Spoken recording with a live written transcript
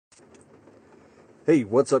Hey,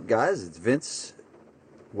 what's up, guys? It's Vince.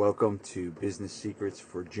 Welcome to Business Secrets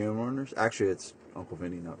for Gym Owners. Actually, it's Uncle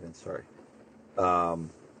Vinny, not Vince. Sorry.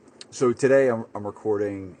 So today I'm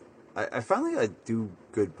recording. I do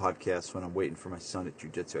good podcasts when I'm waiting for my son at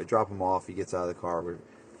jujitsu. I drop him off. He gets out of the car. We're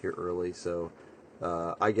here early, so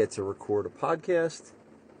I get to record a podcast.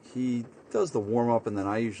 He does the warm up, and then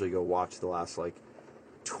I usually go watch the last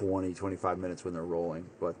 20-25 minutes when they're rolling.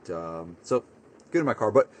 But so good in my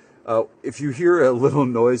car. But if you hear a little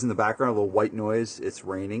noise in the background, a little white noise, it's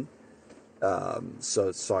raining.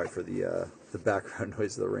 So sorry for the background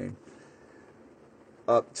noise of the rain.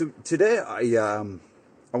 Today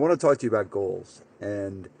I want to talk to you about goals,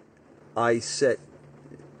 and I set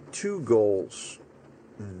two goals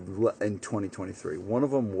in 2023. One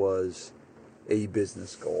of them was a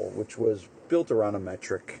business goal, which was built around a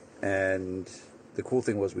metric, and the cool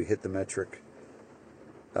thing was we hit the metric.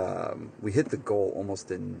 We hit the goal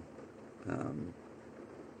almost in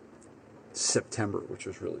September, which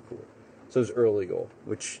was really cool. So it was early goal,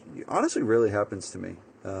 which honestly rarely happens to me.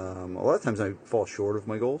 A lot of times I fall short of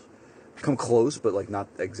my goals, come close, but not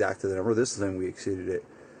exact to the number. This time we exceeded it.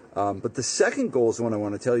 But the second goal is the one I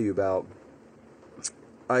want to tell you about.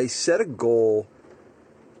 I set a goal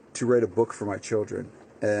to write a book for my children,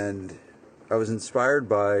 and I was inspired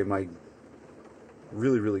by my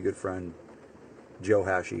really, really good friend, Joe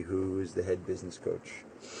Hashi, who is the head business coach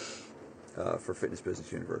for Fitness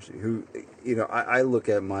Business University, who, I look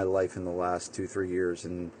at my life in the last 2-3 years,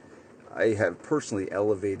 and I have personally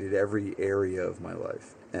elevated every area of my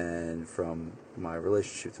life, and from my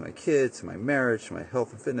relationship to my kids, to my marriage, to my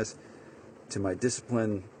health and fitness, to my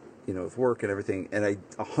discipline, with work and everything, and I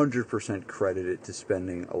 100% credit it to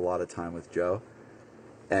spending a lot of time with Joe,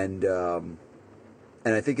 and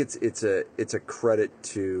I think it's a credit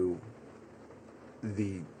to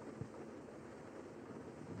the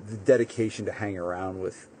dedication to hang around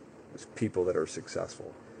with people that are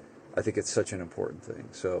successful. I think it's such an important thing.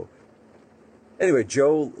 So anyway,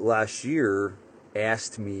 Joe last year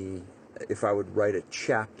asked me if I would write a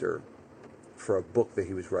chapter for a book that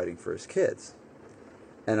he was writing for his kids.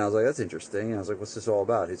 And I was like, that's interesting. And I was like, what's this all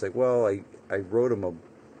about? He's like, well, I wrote him a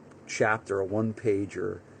chapter, a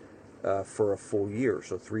one-pager for a full year,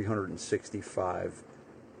 so 365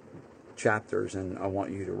 chapters, and I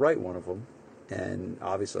want you to write one of them. And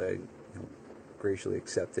obviously I graciously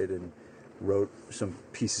accepted and wrote some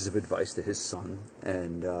pieces of advice to his son,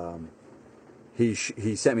 and he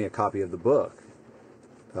sent me a copy of the book.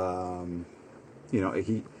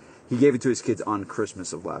 He gave it to his kids on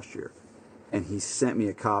Christmas of last year, and he sent me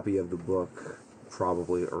a copy of the book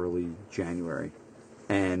probably early January,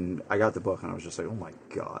 and I got the book and I was just like, oh my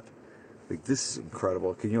God, this is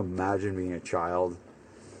incredible. Can you imagine being a child?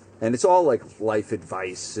 And it's all life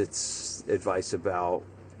advice. It's advice about,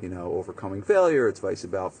 overcoming failure. It's advice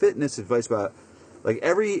about fitness. Advice about,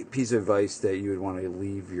 every piece of advice that you would want to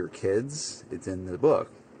leave your kids, it's in the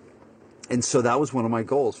book. And so that was one of my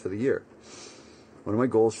goals for the year. One of my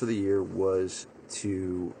goals for the year was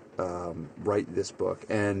to write this book.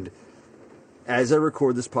 And as I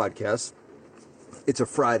record this podcast, it's a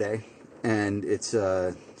Friday, and it's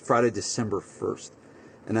Friday, December 1st.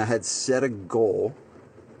 And I had set a goal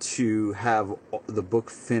to have the book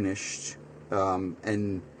finished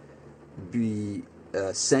and be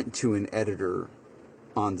sent to an editor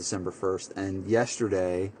on December 1st. And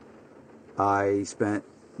yesterday, I spent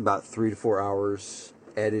about 3 to 4 hours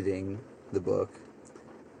editing the book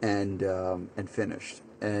and finished.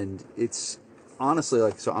 And it's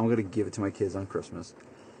honestly so I'm going to give it to my kids on Christmas.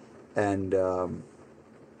 And I'm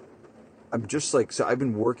just so I've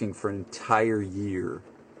been working for an entire year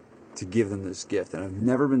to give them this gift, and I've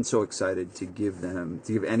never been so excited to give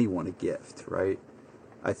anyone a gift, right?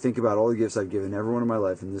 I think about all the gifts I've given everyone in my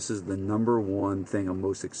life, and this is the number one thing I'm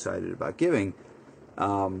most excited about giving.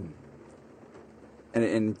 And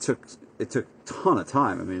it took a ton of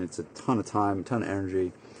time. I mean, it's a ton of time, a ton of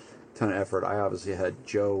energy, a ton of effort. I obviously had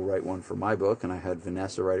Joe write one for my book, and I had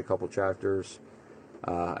Vanessa write a couple chapters.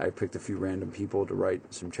 I picked a few random people to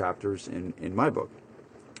write some chapters in my book.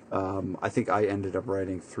 I think I ended up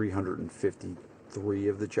writing 353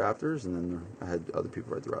 of the chapters, and then I had other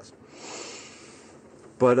people write the rest.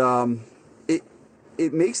 But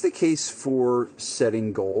it makes the case for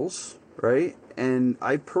setting goals, right? And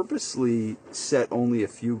I purposely set only a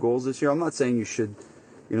few goals this year. I'm not saying you should,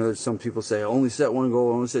 there's some people say only set one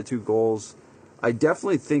goal, only set two goals. I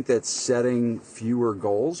definitely think that setting fewer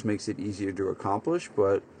goals makes it easier to accomplish,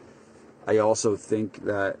 but I also think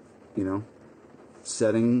that,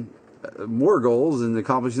 setting more goals and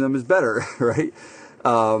accomplishing them is better, right?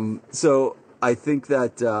 So I think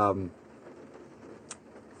that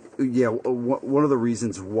one of the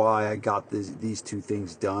reasons why I got these two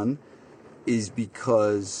things done is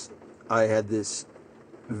because I had this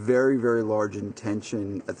very, very large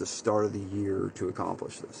intention at the start of the year to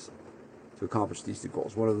accomplish these two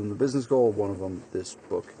goals. One of them the business goal, one of them this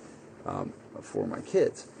book for my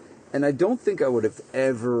kids. And I don't think I would have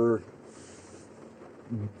ever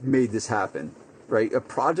made this happen, right? A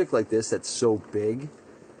project like this that's so big,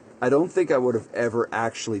 I don't think I would have ever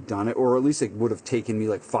actually done it, or at least it would have taken me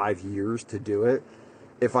like 5 years to do it,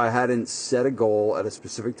 if I hadn't set a goal at a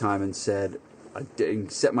specific time and set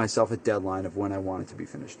myself a deadline of when I want it to be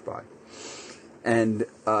finished by. And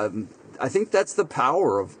I think that's the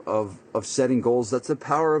power of setting goals. That's the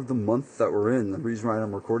power of the month that we're in. The reason why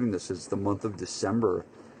I'm recording this is the month of December.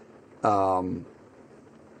 You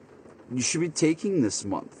should be taking this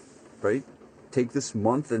month, right? Take this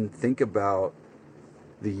month and think about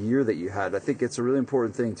the year that you had. I think it's a really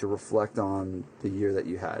important thing to reflect on the year that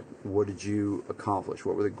you had. What did you accomplish?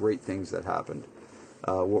 What were the great things that happened?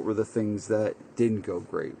 What were the things that didn't go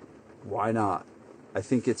great? Why not? I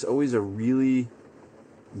think it's always a really,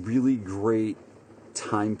 really great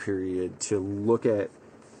time period to look at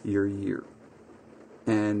your year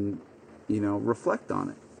and, reflect on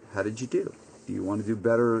it. How did you do? Do you want to do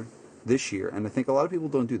better this year? And I think a lot of people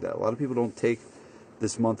don't do that. A lot of people don't take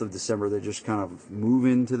this month of December. They just kind of move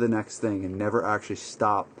into the next thing and never actually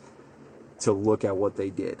stop to look at what they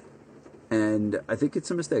did. And I think it's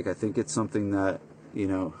a mistake. I think it's something that,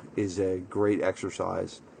 is a great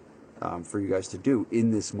exercise for you guys to do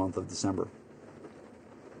in this month of December.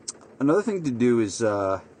 Another thing to do is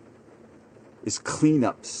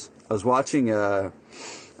cleanups. I was watching, I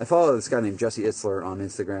follow this guy named Jesse Itzler on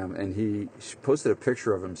Instagram, and he posted a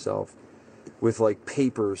picture of himself with like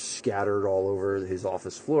papers scattered all over his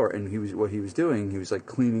office floor, and what he was doing, he was like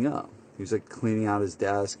cleaning up. He was like cleaning out his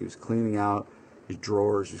desk, he was cleaning out his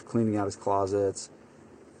drawers, he was cleaning out his closets,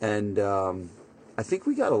 and I think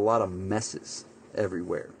we got a lot of messes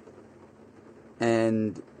everywhere.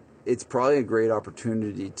 And it's probably a great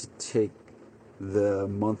opportunity to take the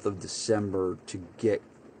month of December to get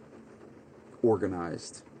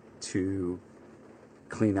organized, to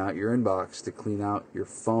clean out your inbox, to clean out your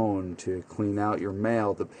phone, to clean out your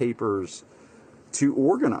mail, the papers, to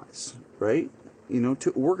organize, right?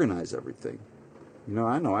 To organize everything.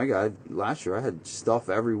 I know last year I had stuff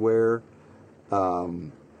everywhere.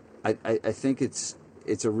 I think it's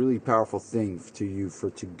a really powerful thing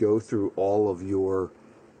to go through all of your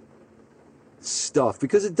stuff,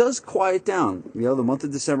 because it does quiet down. The month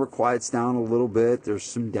of December quiets down a little bit. There's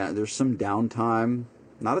some downtime,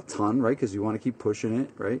 not a ton, right? Because you want to keep pushing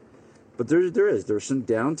it, right? But there's some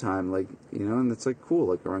downtime, like, and it's like cool,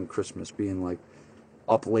 like around Christmas, being like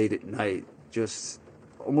up late at night, just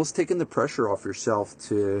almost taking the pressure off yourself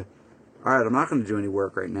to, all right, I'm not going to do any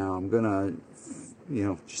work right now. I'm gonna,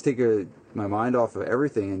 just take my mind off of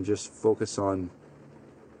everything and just focus on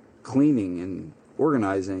cleaning and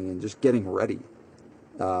organizing and just getting ready.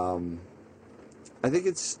 I think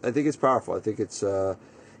it's powerful. I think it's I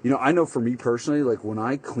know for me personally, like when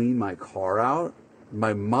I clean my car out,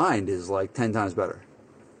 my mind is like 10 times better.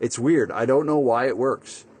 It's weird. I don't know why it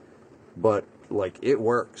works, but like it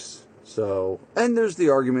works. So, and there's the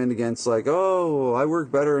argument against like, oh, I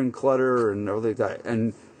work better in clutter and everything like that.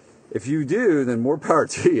 And if you do, then more power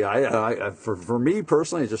to you. For me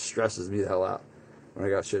personally, it just stresses me the hell out when I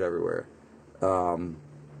got shit everywhere.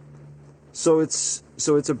 So it's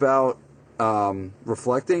about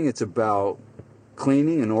reflecting. It's about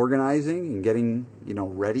cleaning and organizing and getting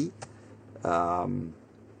ready. And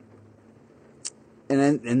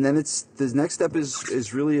then it's the next step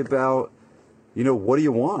is really about what do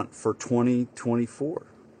you want for 2024,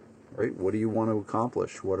 right? What do you want to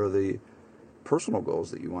accomplish? What are the personal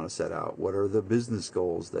goals that you want to set out? What are the business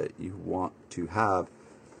goals that you want to have?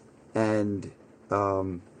 And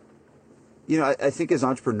I think as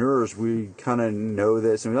entrepreneurs, we kind of know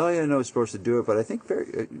this, and I know we're supposed to do it, but I think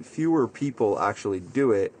very fewer people actually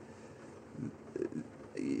do it.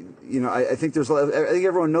 I think I think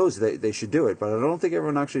everyone knows that they should do it, but I don't think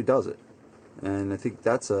everyone actually does it. And I think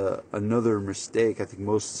that's another mistake. I think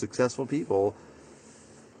most successful people,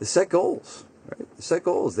 they set goals, right? They set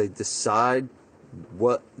goals. They decide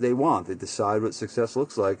what they want. They decide what success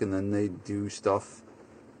looks like, and then they do stuff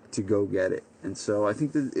to go get it. And so I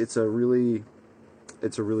think that it's a really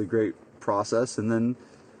great process. And then,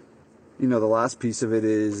 the last piece of it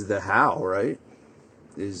is the how, right?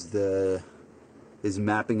 Is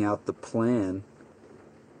mapping out the plan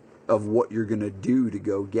of what you're going to do to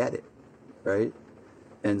go get it, right?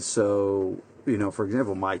 And so, for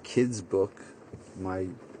example, my kids' book,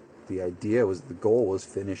 the goal was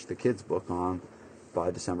finish the kids' book on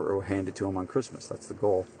by December, or hand it to them on Christmas. That's the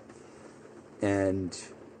goal. And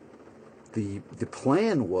the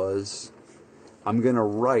plan was, I'm going to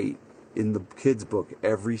write in the kids' book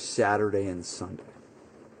every Saturday and Sunday.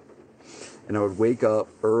 And I would wake up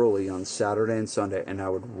early on Saturday and Sunday, and I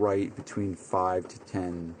would write between 5 to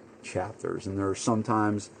 10 chapters. And there are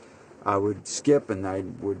sometimes I would skip and I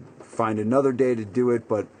would find another day to do it,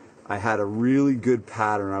 but I had a really good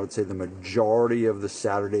pattern. I would say the majority of the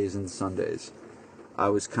Saturdays and Sundays, I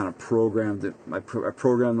was kind of programmed. I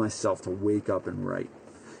programmed myself to wake up and write.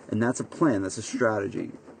 And that's a plan. That's a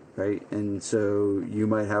strategy, right? And so you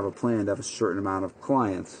might have a plan to have a certain amount of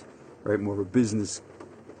clients, right? More of a business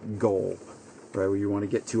goal, right? Where you want to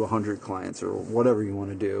get to 100 clients or whatever you want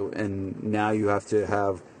to do. And now you have to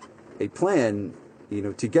have a plan,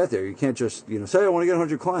 to get there. You can't just, say I want to get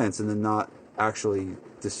 100 clients and then not actually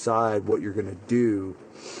decide what you're going to do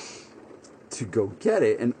to go get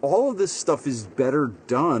it. And all of this stuff is better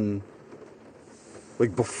done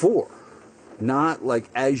like before, not like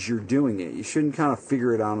as you're doing it. You shouldn't kind of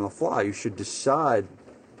figure it out on the fly. You should decide,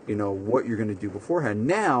 what you're going to do beforehand.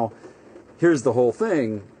 Now, here's the whole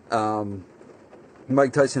thing.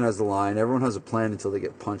 Mike Tyson has the line, everyone has a plan until they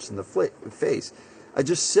get punched in the face. I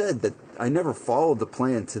just said that I never followed the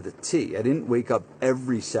plan to the T. I didn't wake up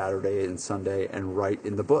every Saturday and Sunday and write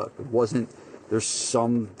in the book. It wasn't, there's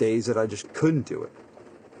some days that I just couldn't do it,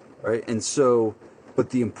 right? And so,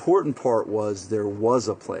 but the important part was there was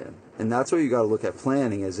a plan. And that's what you got to look at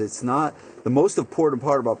planning is. It's not, the most important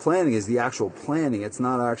part about planning is the actual planning. It's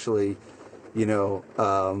not actually, do you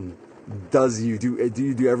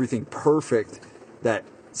do everything perfect that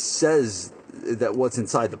says that what's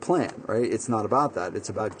inside the plan, right? It's not about that. It's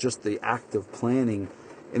about just the act of planning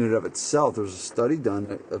in and of itself. There's a study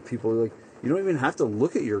done of people like, you don't even have to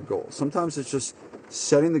look at your goals. Sometimes it's just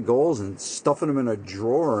setting the goals and stuffing them in a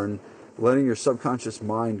drawer and letting your subconscious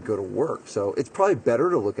mind go to work. So it's probably better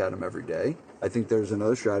to look at them every day. I think there's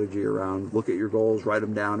another strategy around look at your goals, write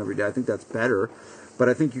them down every day. I think that's better. But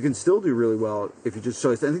I think you can still do really well if you just,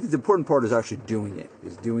 so I think the important part is actually doing it,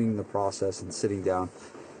 is doing the process and sitting down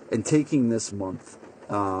and taking this month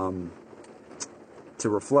to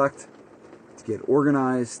reflect, to get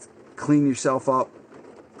organized, clean yourself up,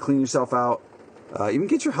 clean yourself out, even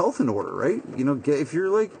get your health in order, right? If you're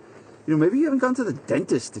like, maybe you haven't gone to the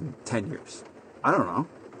dentist in 10 years. I don't know.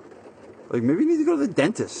 Like maybe you need to go to the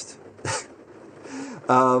dentist.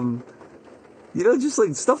 Just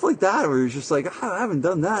like stuff like that where you're just like, I haven't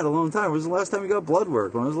done that in a long time. When was the last time you got blood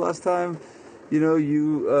work? When was the last time,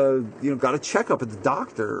 you got a checkup at the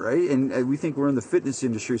doctor, right? And we think we're in the fitness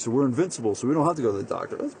industry, so we're invincible, so we don't have to go to the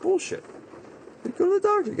doctor. That's bullshit. Go to the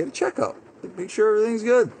doctor, get a checkup, make sure everything's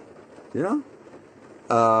good,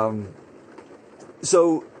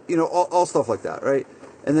 So, all stuff like that, right?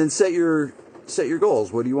 And then set your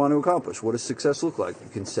goals. What do you want to accomplish? What does success look like? You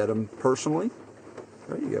can set them personally,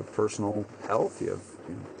 right? You have personal health. You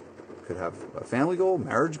could have a family goal,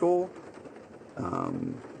 marriage goal.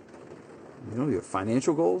 You have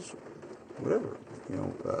financial goals, whatever.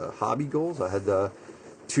 Hobby goals. I had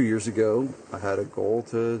 2 years ago. I had a goal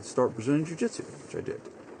to start Brazilian Jiu-Jitsu, which I did.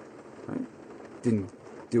 Right? Didn't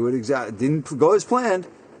do it exactly. Didn't go as planned,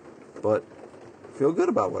 but feel good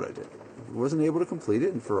about what I did. Wasn't able to complete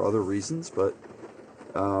it, and for other reasons, but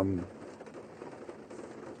it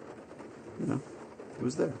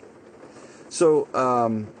was there. So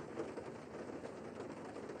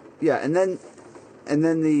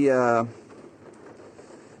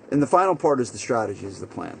and the final part is the strategy, is the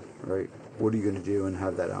plan, right? What are you going to do, and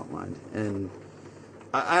have that outlined? And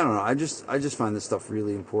I don't know. I just find this stuff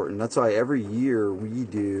really important. That's why every year we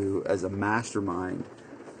do, as a mastermind,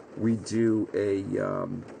 we do a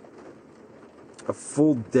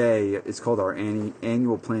full day. It's called our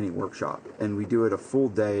annual planning workshop, and we do it a full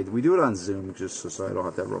day. We do it on Zoom just so I don't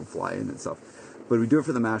have to have everyone fly in and stuff. But we do it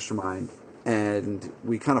for the mastermind, and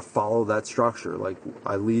we kind of follow that structure. Like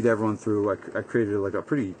I lead everyone through. I created like a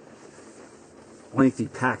pretty lengthy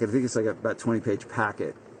packet. I think it's like about 20-page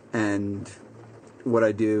packet, and what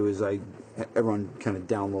I do is everyone kind of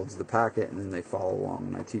downloads the packet and then they follow along,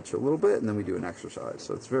 and I teach a little bit and then we do an exercise.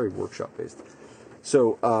 So it's very workshop based.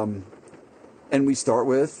 So, and we start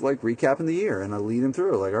with like recapping the year, and I lead them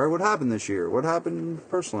through like, all right, what happened this year? What happened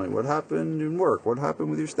personally? What happened in work? What happened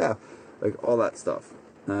with your staff? Like all that stuff.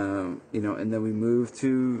 And then we move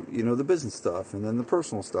to, the business stuff, and then the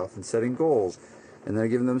personal stuff, and setting goals. And then I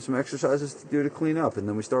give them some exercises to do to clean up. And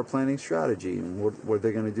then we start planning strategy and what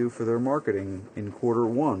they're going to do for their marketing in quarter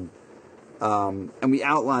one. And we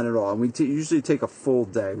outline it all. And we usually take a full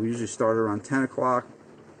day. We usually start around 10 o'clock.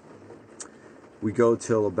 We go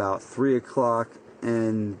till about 3 o'clock.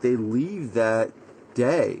 And they leave that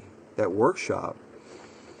day, that workshop,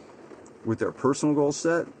 with their personal goals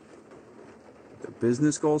set, their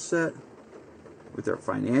business goals set, with their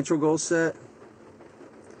financial goals set,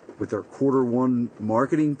 with their quarter 1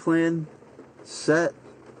 marketing plan set,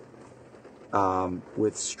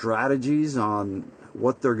 with strategies on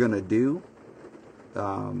what they're going to do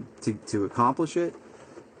to accomplish it.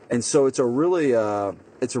 And so it's a really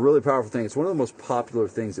powerful thing. It's one of the most popular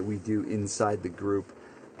things that we do inside the group.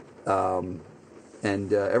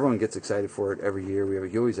 And everyone gets excited for it every year.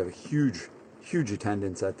 We always have a huge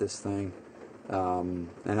attendance at this thing. And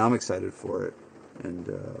I'm excited for it.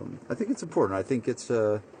 And I think it's important. I think it's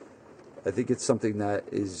something that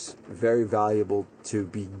is very valuable to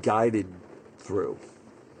be guided through,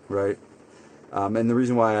 right? And the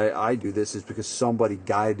reason why I do this is because somebody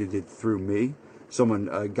guided it through me.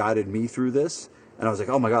 Someone guided me through this, and I was like,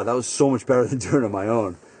 oh my God, that was so much better than doing it on my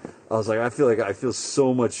own. I was like, I feel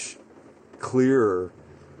so much clearer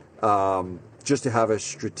just to have a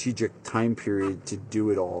strategic time period to do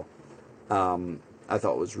it all. I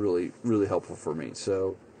thought was really, really helpful for me.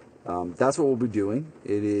 So that's what we'll be doing.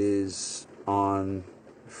 It is on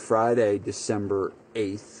Friday, December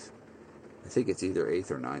 8th. I think it's either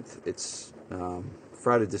 8th or 9th. It's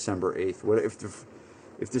Friday, December 8th. What if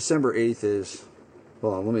December 8th is...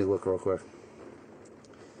 Hold on, let me look real quick.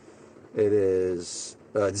 It is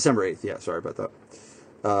December 8th. Yeah, sorry about that.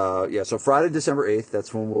 So Friday, December 8th,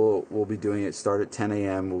 that's when we'll be doing it. Start at 10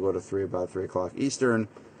 a.m. We'll go to about 3 o'clock Eastern.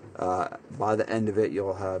 By the end of it,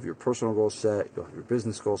 you'll have your personal goals set, you'll have your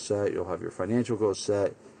business goals set, you'll have your financial goals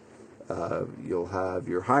set, you'll have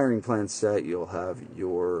your hiring plan set, you'll have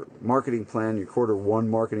your marketing plan, your quarter 1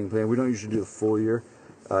 marketing plan. We don't usually do the full year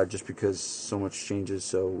just because so much changes,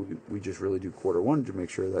 so we just really do quarter 1 to make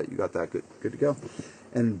sure that you got that good to go.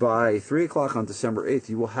 And by 3 o'clock on December 8th,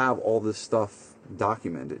 you will have all this stuff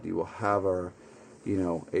documented. You will have a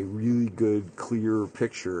really good, clear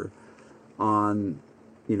picture on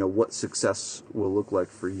what success will look like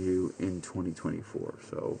for you in 2024.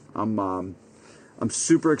 So I'm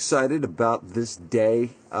super excited about this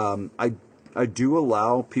day. I do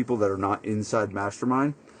allow people that are not inside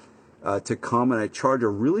Mastermind to come, and I charge a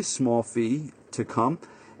really small fee to come.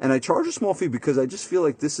 And I charge a small fee because I just feel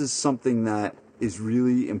like this is something that is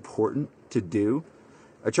really important to do.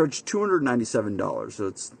 I charge $297, so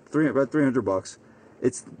it's about $300.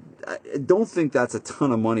 I don't think that's a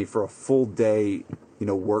ton of money for a full day,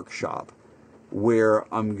 workshop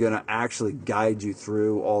where I'm gonna actually guide you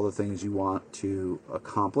through all the things you want to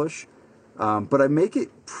accomplish. But I make it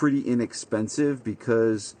pretty inexpensive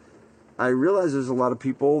because I realize there's a lot of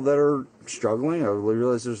people that are struggling. I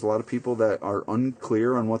realize there's a lot of people that are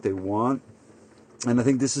unclear on what they want. And I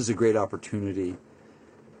think this is a great opportunity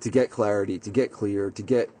to get clarity, to get clear, to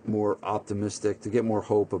get more optimistic, to get more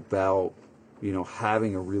hope about,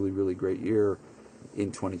 having a really, really great year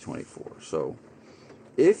in 2024. So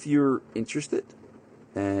if you're interested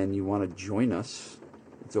and you want to join us,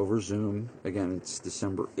 it's over Zoom. Again, it's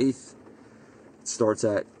December 8th. It starts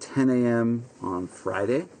at 10 a.m. on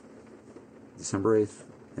Friday, December 8th,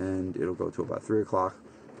 and it'll go to about 3 o'clock.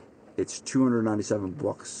 It's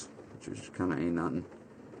 $297, which is kind of ain't nothing.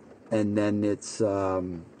 And then it's,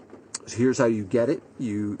 so here's how you get it.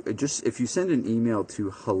 If you send an email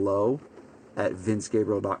to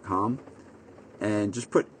hello@vincegabriel.com and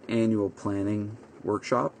just put annual planning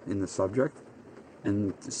workshop in the subject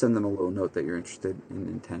and send them a little note that you're interested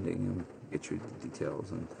in attending, and get you the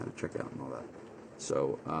details and how to check out and all that.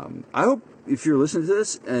 So I hope if you're listening to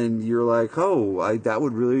this and you're like, that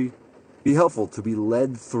would really be helpful to be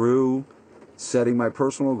led through setting my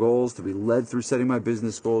personal goals, to be led through setting my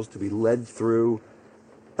business goals, to be led through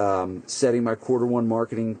setting my quarter 1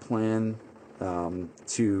 marketing plan, to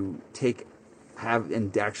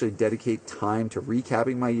actually dedicate time to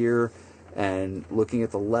recapping my year and looking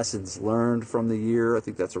at the lessons learned from the year. I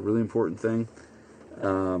think that's a really important thing.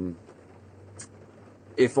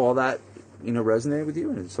 If all that resonated with you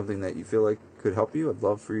and it's something that you feel like could help you, I'd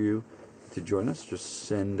love for you to join us. Just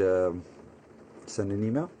send an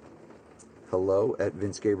email,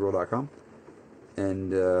 hello@vincegabriel.com,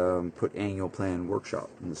 and put annual plan workshop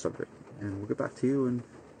in the subject, and we'll get back to you and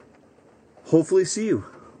hopefully see you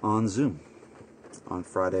on Zoom on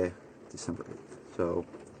Friday, December 8th. So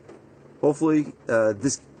hopefully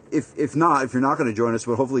if you're not going to join us,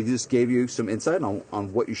 but hopefully this gave you some insight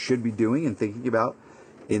on what you should be doing and thinking about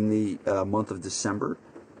in the month of December.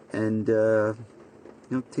 And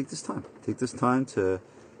take this time to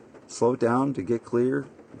slow it down, to get clear,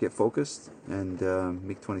 get focused, and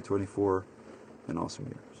make 2024 an awesome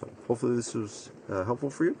year. So hopefully this was helpful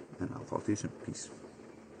for you, and I'll talk to you soon. Peace.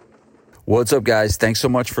 What's up, guys? Thanks so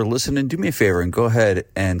much for listening. Do me a favor and go ahead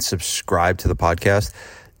and subscribe to the podcast.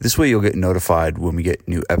 This way you'll get notified when we get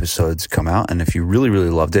new episodes come out. And if you really,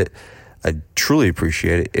 really loved it, I'd truly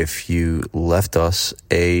appreciate it if you left us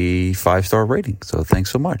a 5-star rating. So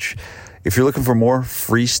thanks so much. If you're looking for more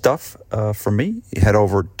free stuff from me, head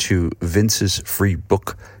over to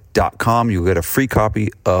vincesfreebook.com. You'll get a free copy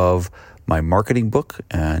of my marketing book,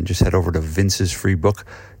 and just head over to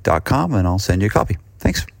vincesfreebook.com and I'll send you a copy.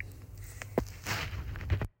 Thanks.